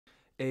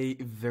A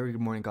very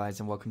good morning, guys,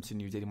 and welcome to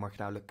new daily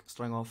market outlook.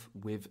 Starting off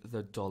with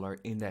the dollar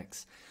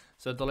index.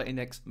 So the dollar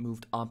index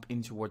moved up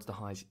in towards the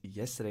highs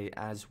yesterday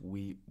as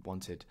we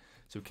wanted.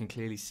 So we can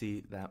clearly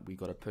see that we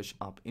got a push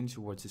up in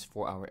towards this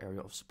 4-hour area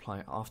of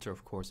supply after,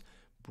 of course,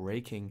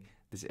 breaking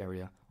this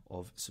area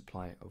of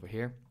supply over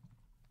here.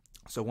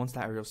 So once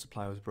that area of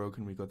supply was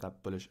broken, we got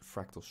that bullish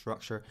fractal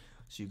structure.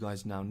 So you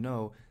guys now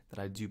know that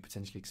I do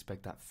potentially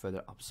expect that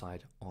further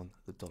upside on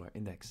the dollar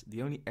index.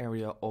 The only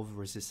area of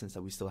resistance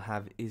that we still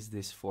have is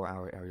this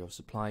 4-hour area of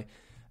supply,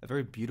 a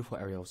very beautiful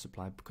area of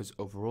supply because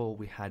overall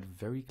we had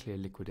very clear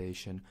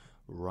liquidation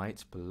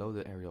right below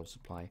the area of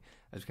supply.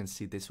 As you can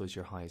see, this was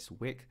your highest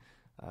wick.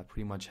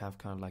 Pretty much have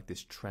kind of like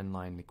this trend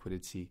line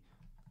liquidity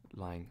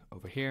lying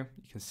over here.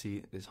 You can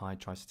see this high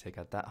tries to take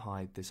out that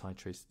high, this high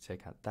tries to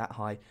take out that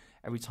high.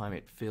 Every time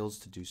it fails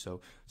to do so,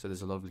 so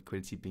there's a lot of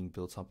liquidity being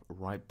built up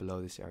right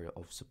below this area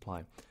of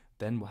supply.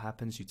 Then what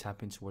happens, you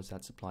tap in towards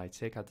that supply,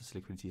 take out this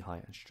liquidity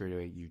high, and straight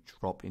away you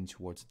drop in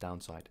towards the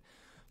downside.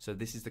 So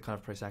this is the kind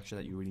of price action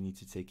that you really need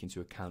to take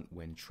into account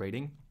when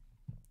trading.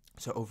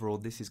 So overall,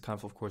 this is kind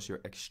of course, your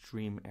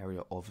extreme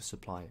area of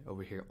supply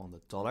over here on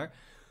the dollar.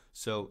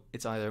 So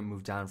it's either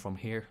move down from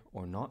here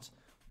or not.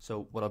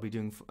 So what I'll be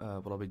doing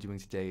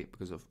today,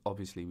 because of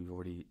obviously we've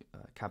already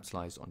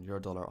capitalized on euro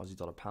dollar, Aussie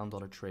dollar, pound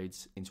dollar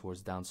trades in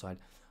towards the downside.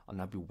 I'll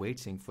now be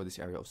waiting for this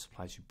area of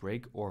supply to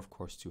break, or of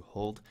course to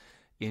hold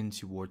in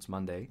towards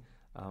Monday.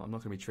 I'm not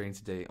going to be trading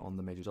today on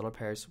the major dollar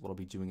pairs. What I'll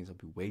be doing is I'll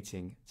be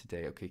waiting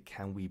today. Okay,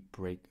 can we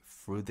break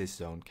through this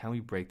zone? Can we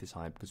break this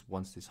high? Because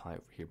once this high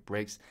over here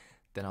breaks,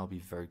 then I'll be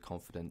very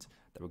confident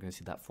that we're going to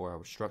see that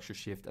 4-hour structure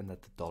shift and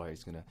that the dollar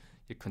is going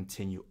to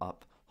continue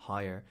up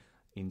higher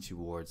in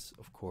towards,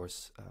 of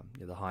course,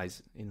 the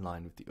highs in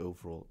line with the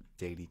overall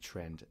daily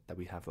trend that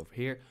we have over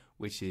here,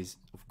 which is,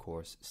 of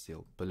course,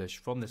 still bullish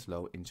from this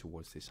low in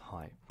towards this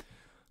high.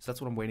 So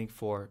that's what I'm waiting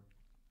for.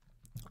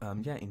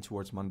 In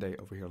towards Monday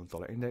over here on the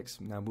dollar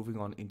index. Now moving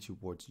on in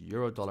towards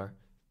euro dollar.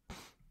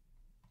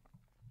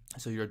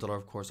 So euro dollar,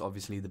 of course,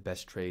 obviously the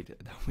best trade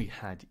that we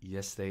had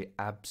yesterday.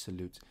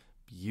 Absolute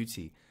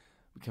beauty.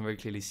 We can very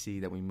clearly see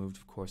that we moved,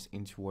 of course,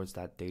 in towards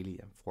that daily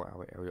and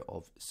 4-hour area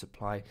of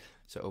supply.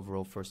 So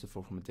overall, first of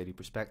all, from a daily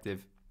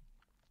perspective,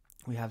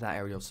 we have that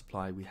area of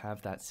supply, we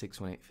have that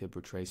 618 fib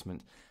retracement,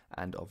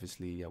 and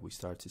obviously we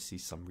started to see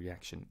some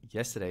reaction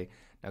yesterday.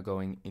 Now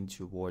going in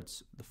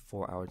towards the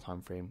 4-hour time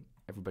frame,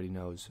 everybody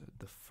knows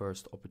the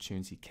first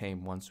opportunity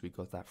came once we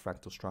got that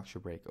fractal structure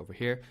break over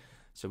here.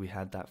 So we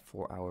had that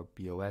 4-hour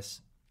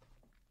BOS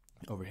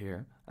over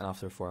here, and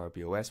after a 4-hour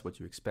BOS, what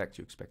you expect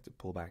a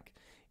pullback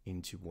in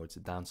towards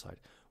the downside.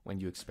 When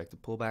you expect a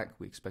pullback,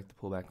 we expect the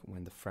pullback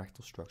when the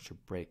fractal structure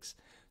breaks.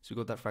 So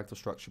we got that fractal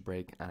structure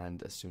break,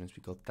 and as soon as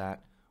we got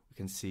that, we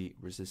can see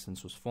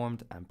resistance was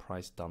formed and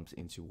price dumped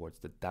in towards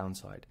the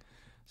downside.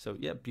 So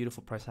yeah,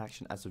 beautiful price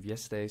action as of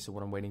yesterday. So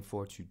what I'm waiting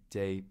for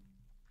today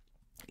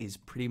is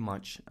pretty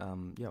much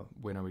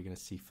when are we going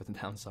to see for the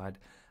downside?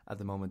 At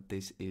the moment,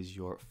 this is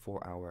your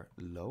 4-hour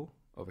low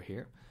over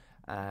here.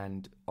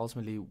 And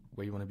ultimately,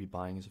 where you want to be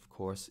buying is, of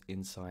course,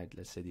 inside,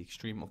 let's say, the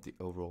extreme of the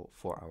overall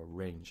 4-hour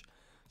range.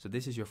 So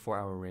this is your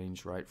 4-hour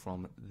range, right,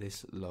 from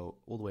this low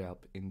all the way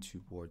up in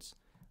towards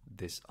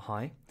this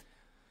high.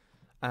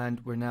 And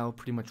we're now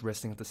pretty much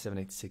resting at the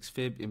 786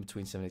 fib, in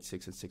between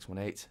 786 and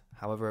 618.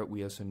 However,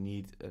 we also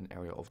need an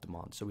area of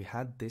demand. So we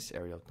had this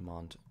area of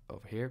demand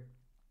over here.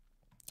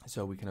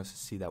 So we can also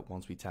see that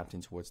once we tapped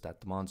in towards that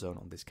demand zone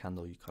on this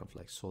candle, you kind of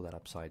like saw that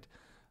upside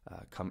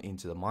come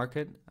into the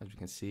market. As you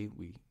can see,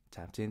 we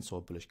tapped in, saw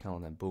a bullish candle,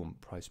 and then boom,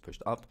 price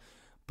pushed up.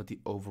 But the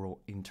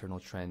overall internal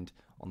trend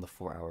on the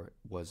 4-hour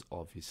was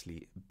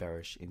obviously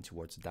bearish in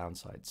towards the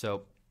downside.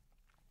 So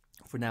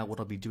for now, what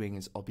I'll be doing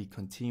is I'll be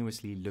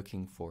continuously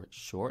looking for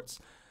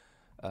shorts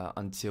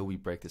until we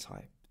break this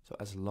high. So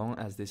as long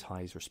as this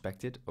high is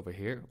respected over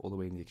here, all the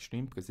way in the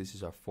extreme, because this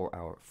is our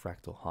 4-hour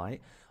fractal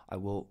high, I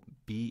will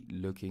be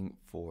looking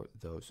for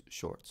those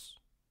shorts.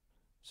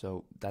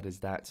 So that is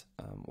that,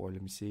 or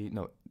let me see,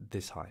 no,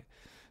 this high.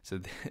 So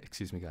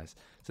excuse me, guys.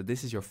 So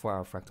this is your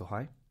 4-hour fractal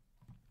high.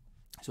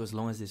 So as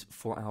long as this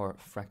 4-hour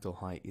fractal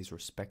high is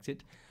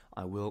respected,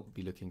 I will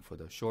be looking for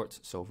those shorts.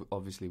 So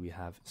obviously we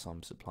have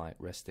some supply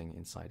resting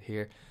inside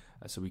here.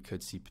 So we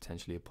could see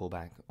potentially a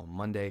pullback on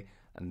Monday,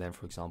 and then,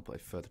 for example, a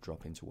further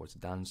drop in towards the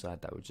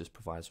downside. That would just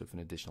provide us with an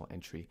additional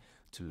entry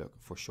to look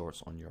for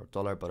shorts on euro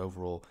dollar. But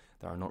overall,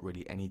 there are not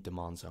really any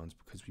demand zones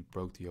because we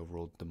broke the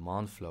overall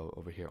demand flow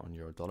over here on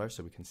euro dollar.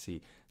 So we can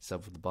see sell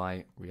for the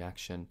buy,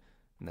 reaction,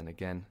 and then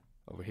again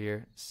over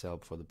here, sell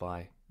for the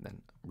buy,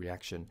 then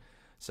reaction.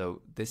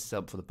 So this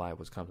sell for the buy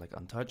was kind of like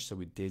untouched. So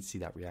we did see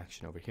that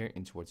reaction over here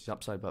in towards the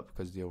upside, but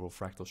because the overall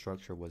fractal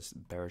structure was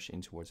bearish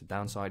in towards the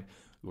downside,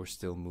 we were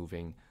still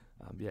moving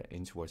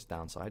in towards the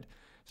downside.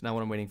 So now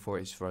what I'm waiting for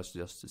is for us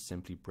just to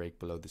simply break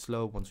below this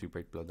low. Once we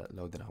break below that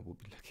low, then I will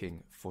be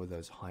looking for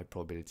those high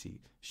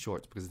probability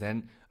shorts, because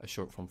then a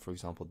short from, for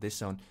example, this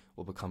zone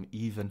will become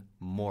even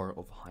more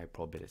of a high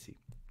probability.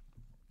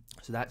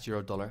 So that's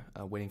euro dollar,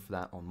 waiting for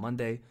that on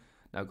Monday.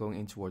 Now going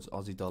in towards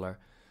Aussie dollar.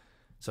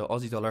 So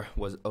Aussie dollar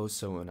was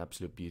also an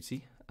absolute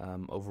beauty.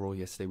 Overall,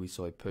 yesterday we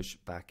saw a push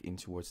back in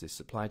towards this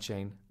supply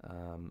chain.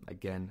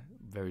 Again,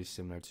 very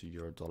similar to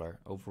euro dollar.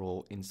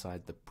 Overall,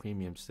 inside the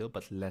premium still,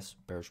 but less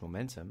bearish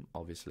momentum,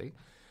 obviously.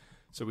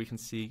 So we can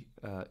see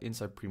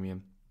inside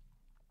premium,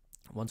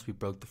 once we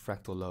broke the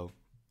fractal low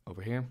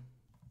over here,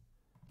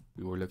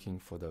 we were looking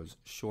for those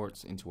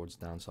shorts in towards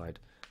downside.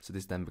 So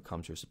this then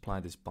becomes your supply,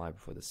 this buy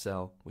before the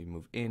sell. We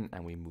move in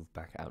and we move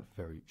back out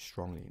very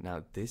strongly.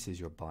 Now, this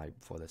is your buy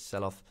before the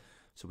sell-off.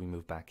 So we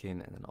move back in,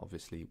 and then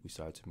obviously we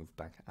started to move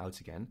back out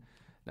again.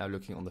 Now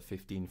looking on the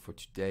 15 for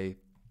today,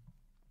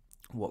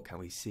 what can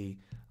we see?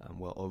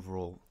 Well,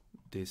 overall,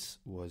 this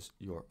was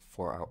your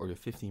 4-hour or your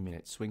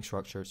 15-minute swing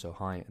structure. So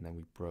high, and then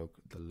we broke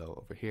the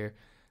low over here.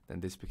 Then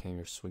this became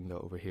your swing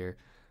low over here.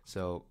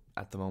 So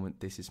at the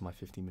moment, this is my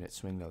 15-minute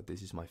swing low.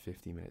 This is my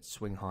 15-minute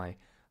swing high.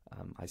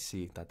 I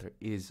see that there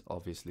is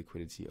obvious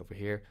liquidity over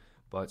here,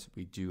 but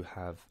we do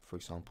have, for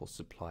example,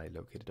 supply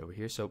located over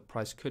here. So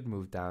price could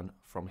move down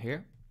from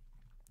here.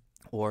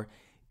 Or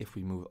if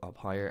we move up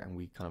higher and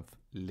we kind of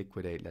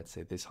liquidate, let's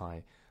say this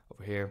high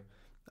over here,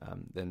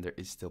 then there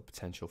is still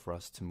potential for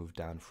us to move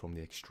down from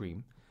the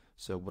extreme.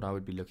 So what I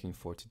would be looking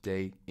for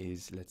today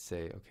is, let's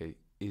say, okay,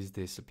 is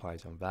this supply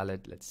zone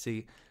valid? Let's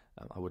see.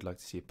 I would like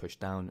to see a push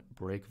down,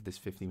 break of this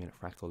 15-minute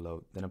fractal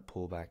low, then a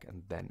pullback,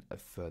 and then a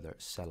further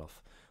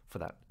sell-off for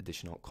that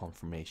additional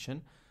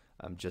confirmation,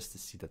 just to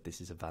see that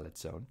this is a valid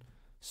zone.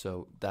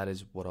 So that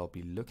is what I'll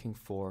be looking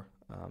for,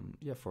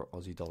 for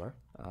Aussie dollar.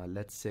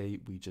 Let's say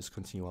we just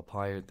continue up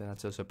higher, then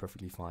that's also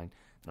perfectly fine.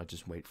 And I'll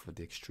just wait for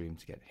the extreme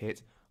to get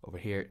hit over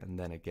here, and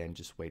then again,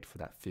 just wait for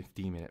that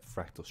 15-minute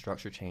fractal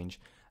structure change.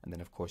 And then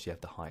of course you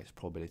have the highest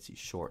probability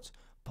shorts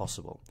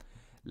possible.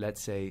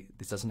 Let's say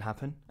this doesn't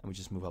happen and we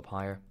just move up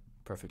higher,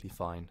 perfectly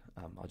fine.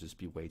 I'll just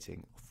be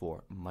waiting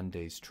for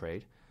Monday's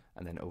trade,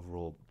 and then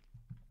overall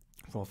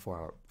from a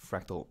 4-hour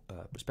fractal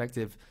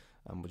perspective,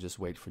 we'll just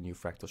wait for new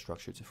fractal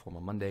structure to form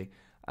on Monday.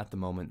 At the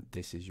moment,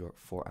 this is your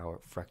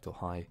 4-hour fractal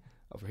high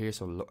over here.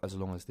 So as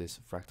long as this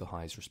fractal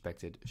high is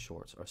respected,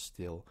 shorts are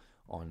still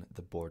on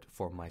the board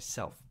for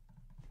myself.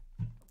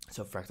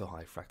 So fractal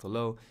high, fractal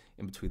low,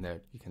 in between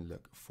there, you can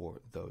look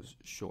for those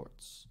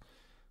shorts.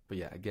 But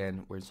yeah,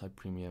 again, we're inside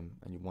premium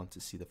and you want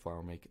to see the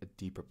 4-hour make a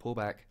deeper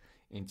pullback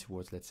in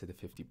towards, let's say, the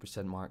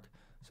 50% mark.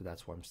 So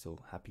that's why I'm still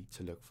happy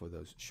to look for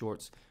those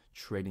shorts,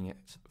 trading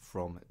it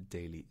from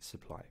daily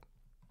supply.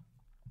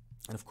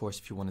 And of course,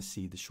 if you want to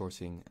see the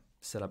shorting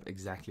setup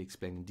exactly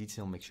explained in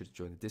detail, make sure to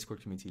join the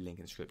Discord community, link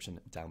in the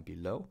description down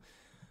below.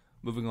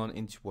 Moving on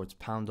in towards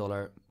pound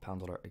dollar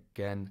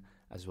again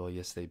as well.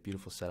 Yesterday,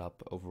 beautiful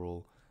setup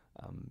overall.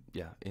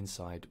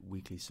 Inside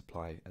weekly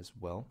supply as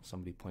well.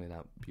 Somebody pointed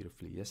out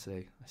beautifully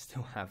yesterday. I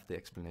still have the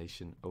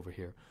explanation over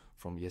here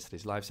from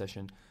yesterday's live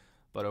session,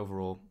 but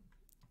overall,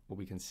 what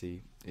we can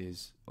see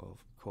is,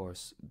 of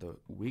course, the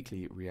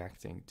weekly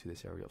reacting to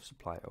this area of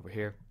supply over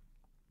here,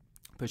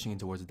 pushing in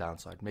towards the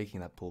downside,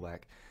 making that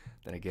pullback.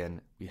 Then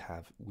again, we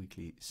have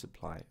weekly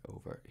supply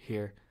over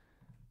here,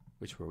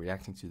 which we're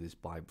reacting to this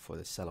buy before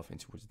the sell-off in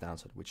towards the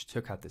downside, which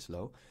took out this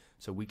low.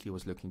 So weekly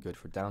was looking good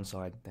for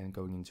downside, then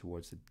going in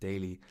towards the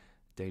daily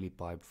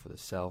buy before the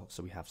sell.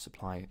 So we have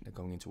supply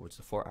going in towards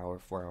the 4-hour.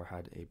 4-hour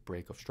had a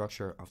break of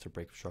structure. After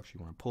break of structure,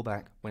 you want to pull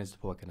back. When is the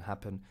pullback going to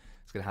happen?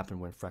 It's going to happen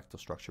when fractal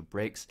structure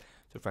breaks.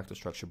 So fractal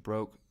structure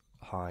broke,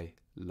 high,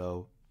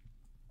 low,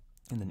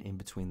 and then in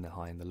between the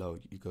high and the low,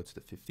 you go to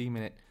the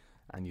 15-minute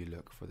and you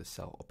look for the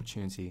sell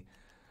opportunity.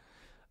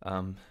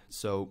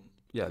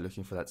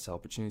 Looking for that sell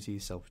opportunity.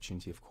 Sell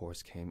opportunity, of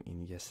course, came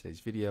in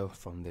yesterday's video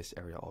from this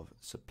area of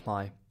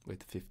supply, with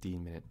the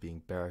 15-minute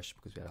being bearish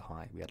because we had a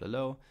high, we had a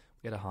low,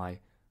 we had a high,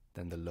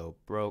 then the low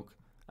broke,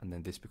 and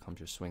then this becomes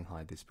your swing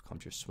high, this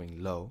becomes your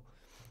swing low.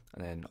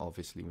 And then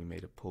obviously we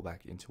made a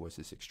pullback in towards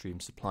this extreme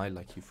supply,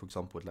 like you, for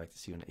example, would like to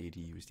see on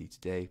AUDUSD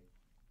today,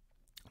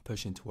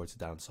 pushing towards the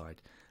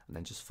downside, and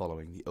then just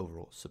following the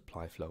overall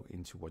supply flow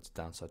in towards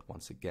the downside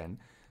once again.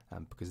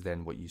 Because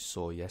then what you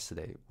saw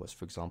yesterday was,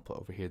 for example,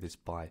 over here, this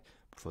buy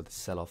before the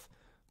sell-off,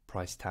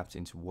 price tapped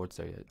in towards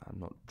there. I'm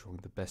not drawing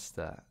the best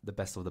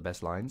of the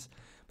best lines,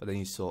 but then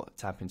you saw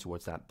tap in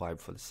towards that buy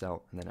before the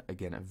sell, and then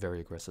again a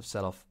very aggressive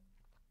sell-off,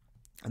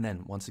 and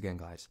then once again,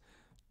 guys,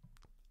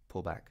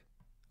 pull back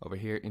over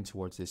here in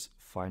towards this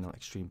final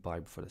extreme buy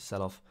before the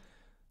sell-off,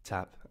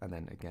 tap, and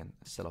then again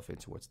sell-off in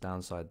towards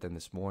downside. Then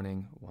this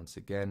morning, once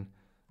again,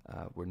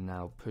 we're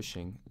now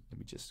pushing. Let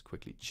me just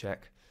quickly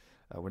check.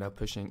 We're now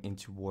pushing in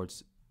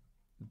towards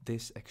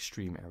this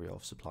extreme area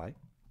of supply.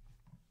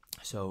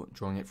 So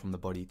drawing it from the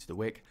body to the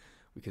wick,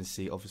 we can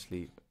see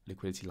obviously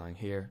liquidity line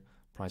here,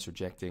 price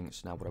rejecting.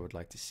 So now what I would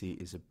like to see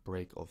is a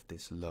break of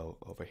this low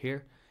over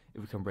here.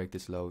 If we can break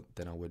this low,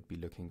 then I would be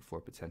looking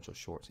for potential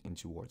shorts in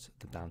towards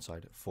the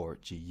downside for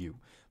GU,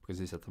 because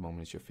this at the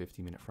moment is your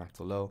 50-minute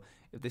fractal low.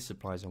 If this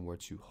supply zone were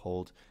to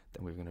hold,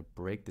 then we're going to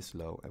break this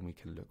low and we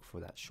can look for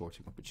that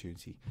shorting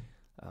opportunity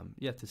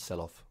to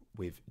sell off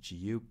with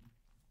GU,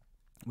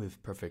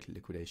 with perfect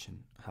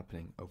liquidation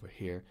happening over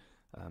here,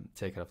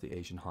 take out of the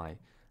Asian high,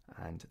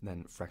 and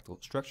then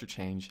fractal structure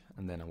change,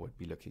 and then I would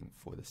be looking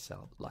for the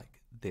sell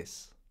like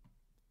this.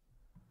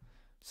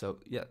 So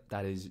yeah,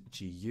 that is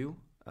GU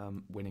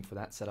winning for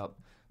that setup.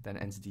 Then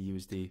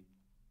NZDUSD.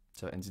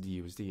 So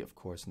NZDUSD, of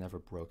course, never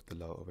broke the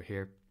low over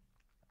here.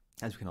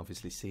 As we can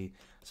obviously see,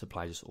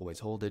 supply just always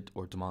hold it,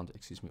 or demand,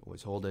 excuse me,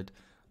 always hold it.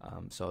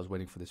 So I was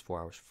waiting for this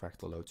 4 hour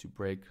fractal low to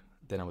break.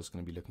 Then I was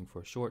going to be looking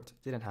for a short.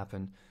 Didn't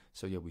happen.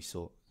 So yeah, we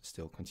saw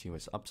still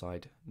continuous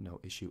upside, no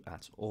issue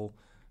at all.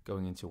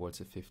 Going in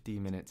towards a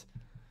 50-minute,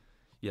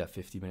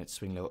 50-minute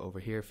swing low over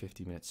here,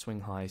 50-minute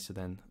swing high. So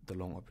then the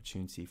long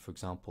opportunity, for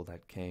example,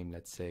 that came,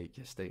 let's say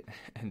yesterday,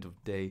 end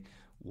of day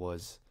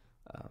was,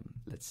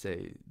 let's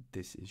say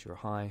this is your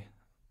high,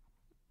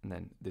 and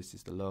then this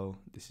is the low,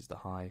 this is the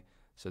high.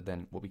 So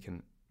then what we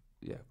can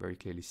very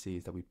clearly see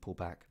is that we pull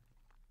back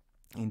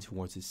in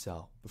towards this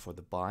sell before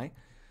the buy.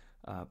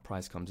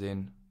 Price comes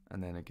in,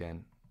 and then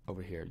again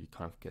over here you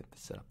kind of get the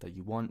setup that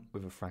you want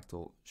with a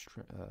fractal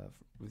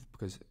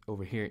because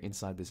over here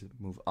inside this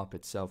move up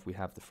itself we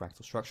have the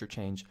fractal structure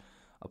change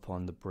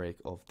upon the break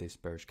of this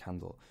bearish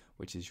candle,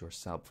 which is your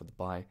sell for the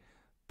buy.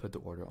 Put the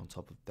order on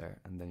top of there,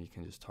 and then you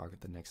can just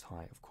target the next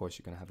high. Of course,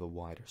 you're going to have a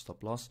wider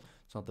stop loss.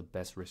 It's not the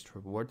best risk to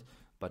reward,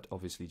 but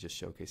obviously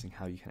just showcasing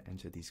how you can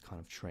enter these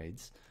kind of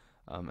trades.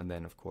 And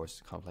then, of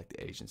course, kind of like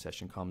the Asian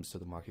session comes, so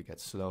the market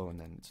gets slow, and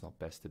then it's not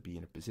best to be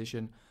in a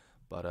position.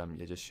 But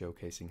you're just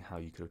showcasing how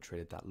you could have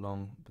traded that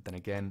long. But then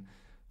again,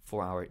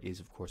 4 hour is,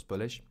 of course,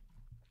 bullish.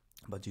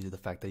 But due to the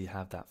fact that you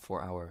have that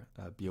 4 hour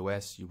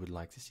BOS, you would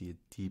like to see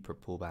a deeper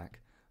pullback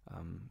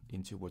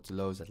in towards the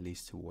lows, at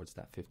least towards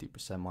that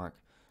 50% mark.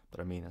 But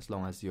I mean, as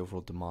long as the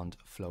overall demand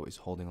flow is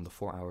holding on the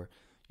 4 hour,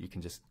 you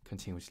can just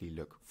continuously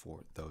look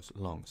for those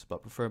longs.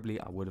 But preferably,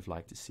 I would have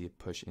liked to see a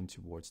push in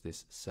towards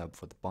this sub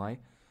for the buy,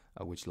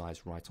 which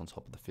lies right on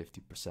top of the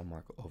 50%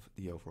 mark of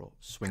the overall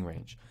swing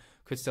range.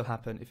 Could still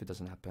happen. If it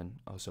doesn't happen,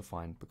 also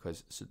fine,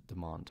 because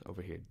demand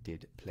over here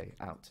did play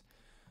out.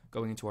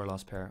 Going into our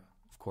last pair,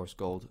 of course,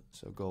 gold.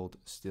 So gold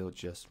still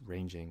just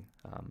ranging,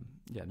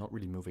 not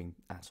really moving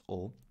at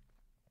all.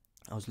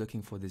 I was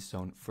looking for this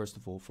zone, first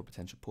of all, for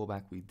potential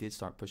pullback. We did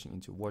start pushing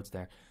in towards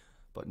there,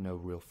 but no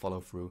real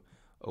follow through.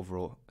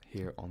 Overall,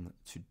 here on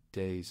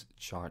today's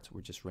chart,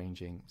 we're just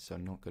ranging, so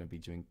not going to be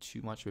doing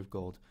too much with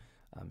gold.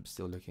 I'm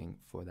still looking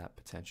for that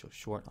potential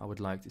short. I would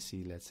like to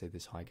see, let's say,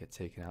 this high get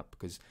taken out,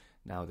 because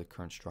now the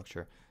current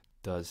structure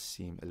does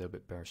seem a little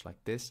bit bearish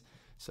like this.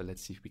 So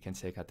let's see if we can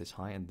take out this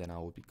high, and then I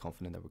will be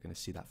confident that we're going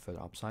to see that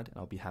further upside, and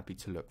I'll be happy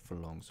to look for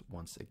longs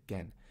once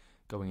again.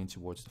 Going in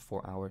towards the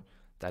 4 hour,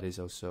 that is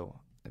also,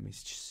 let me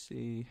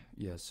see,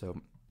 so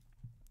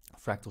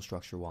fractal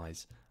structure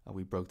wise,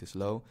 we broke this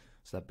low,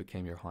 so that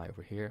became your high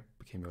over here,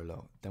 became your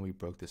low. Then we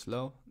broke this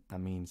low. That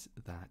means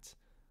that,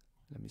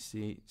 let me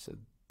see, so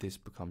this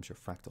becomes your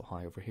fractal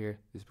high over here,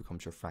 this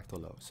becomes your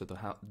fractal low. So the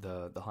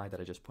high that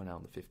I just pointed out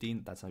on the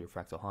 15, that's now your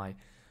fractal high.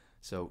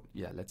 So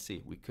yeah, let's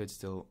see, we could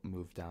still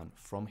move down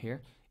from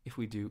here. If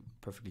we do,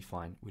 perfectly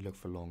fine, we look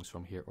for longs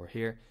from here or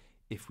here.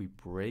 If we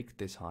break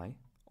this high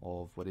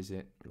of, what is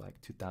it, like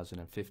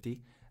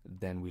 2050,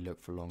 then we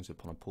look for longs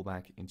upon a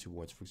pullback in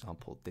towards, for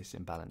example, this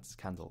imbalanced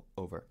candle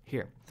over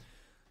here.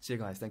 So yeah,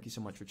 guys, thank you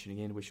so much for tuning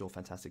in. Wish you all a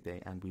fantastic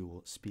day, and we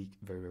will speak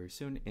very, very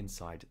soon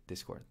inside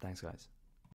Discord. Thanks, guys.